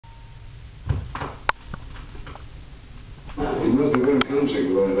It must be very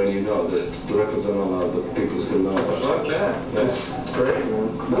cringy when you know that the records are not allowed, but people still know about it. Fuck yeah. That's great,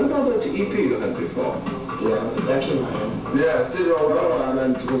 man. What about that EP you had before? Yeah, that came out. Yeah, it did all right. I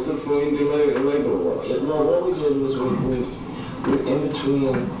meant, was it for indie label or what? No, what we did was we in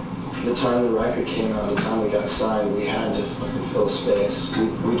between the time the record came out and the time we got signed, we had to fucking fill space.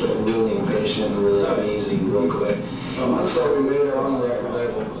 We get really impatient and really uneasy real quick. So we made our own record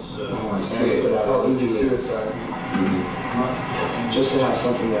label. And we put out Oh, Easy Suicide. just to have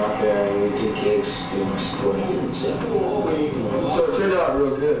something out there, and we did gigs, you know, supporting it and stuff. So it turned out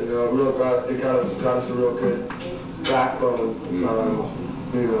real good, you know, it got us a real good backbone, you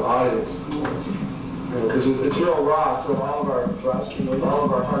know, audience. Because it's real raw, so all of our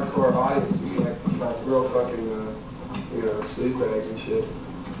hardcore audience is like real fucking, you know, sleazebags and shit.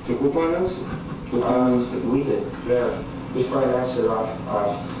 So who financed it? We did. Yeah. We financed it off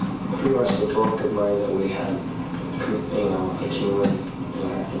pretty much the bulk of money that we had, you know, accumulated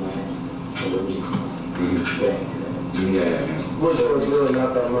in the Yeah. Which was really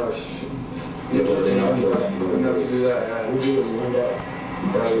not that much. Yeah, but they know We have to do that, yeah. We do it in one day.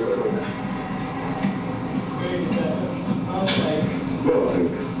 Yeah, real quick.